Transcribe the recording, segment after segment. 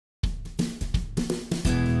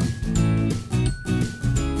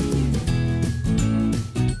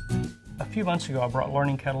few months ago, I brought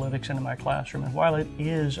Learning Catalytics into my classroom, and while it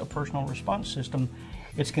is a personal response system,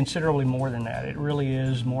 it's considerably more than that. It really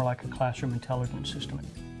is more like a classroom intelligence system.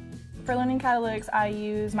 For Learning Catalytics, I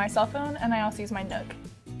use my cell phone and I also use my Nook.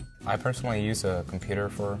 I personally use a computer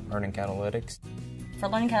for Learning Catalytics. For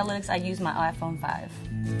Learning Catalytics, I use my iPhone 5.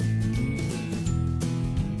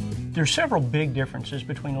 There's several big differences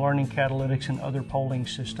between Learning Catalytics and other polling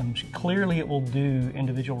systems. Clearly it will do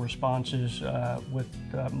individual responses with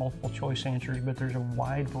multiple choice answers, but there's a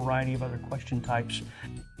wide variety of other question types.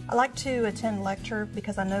 I like to attend lecture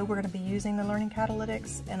because I know we're going to be using the Learning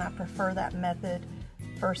Catalytics, and I prefer that method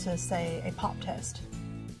versus, say, a pop test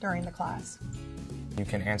during the class. You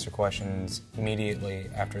can answer questions immediately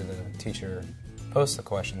after the teacher posts the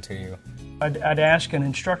question to you. I'd ask an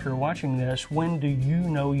instructor watching this, when do you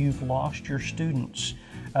know you've lost your students?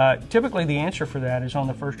 Typically the answer for that is on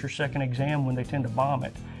the first or second exam when they tend to bomb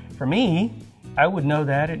it. For me, I would know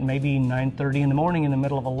that at maybe 9:30 in the morning in the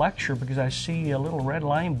middle of a lecture because I see a little red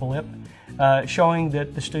line blip showing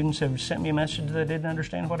that the students have sent me a message that they didn't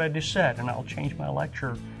understand what I just said, and I'll change my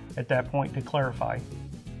lecture at that point to clarify.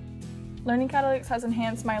 Learning Catalytics has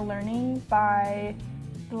enhanced my learning by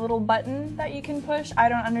the little button that you can push, I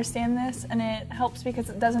don't understand this, and it helps because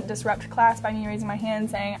it doesn't disrupt class by me raising my hand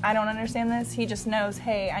saying, I don't understand this. He just knows,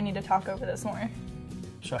 hey, I need to talk over this more.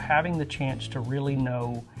 So having the chance to really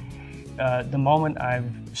know the moment I've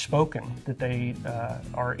spoken that they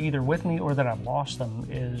are either with me or that I've lost them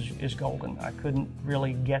is golden. I couldn't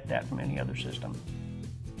really get that from any other system.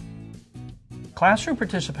 Classroom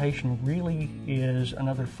participation really is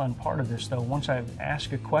another fun part of this, though. Once I've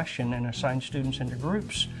asked a question and assigned students into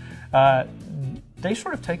groups, they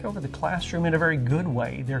sort of take over the classroom in a very good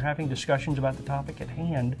way. They're having discussions about the topic at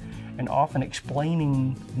hand and often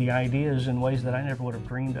explaining the ideas in ways that I never would have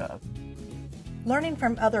dreamed of. Learning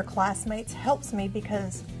from other classmates helps me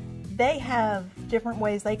because they have different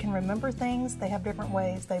ways they can remember things, they have different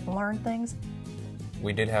ways they've learned things.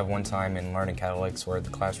 We did have one time in Learning Catalytics where the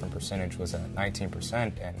classroom percentage was at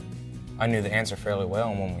 19%, and I knew the answer fairly well,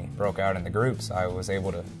 and when we broke out in the groups, I was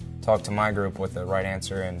able to talk to my group with the right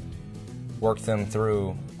answer and work them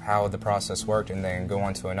through how the process worked, and then go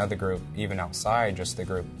on to another group, even outside just the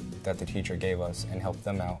group that the teacher gave us, and help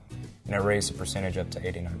them out, and it raised the percentage up to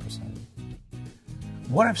 89%.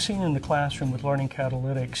 What I've seen in the classroom with Learning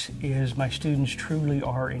Catalytics is my students truly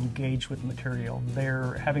are engaged with the material.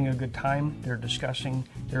 They're having a good time, they're discussing,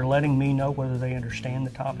 they're letting me know whether they understand the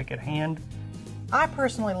topic at hand. I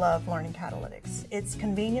personally love Learning Catalytics. It's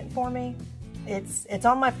convenient for me. It's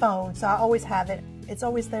on my phone, so I always have it. It's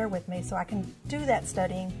always there with me, so I can do that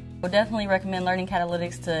studying. I would definitely recommend Learning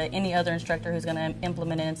Catalytics to any other instructor who's going to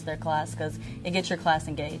implement it into their class because it gets your class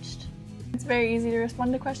engaged. It's very easy to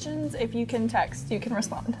respond to questions. If you can text, you can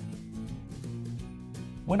respond.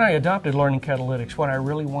 When I adopted Learning Catalytics, what I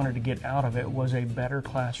really wanted to get out of it was a better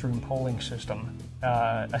classroom polling system.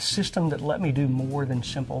 A system that let me do more than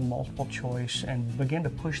simple multiple choice and begin to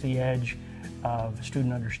push the edge of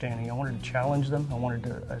student understanding. I wanted to challenge them. I wanted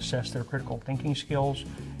to assess their critical thinking skills.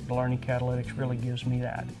 Learning Catalytics really gives me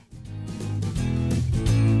that.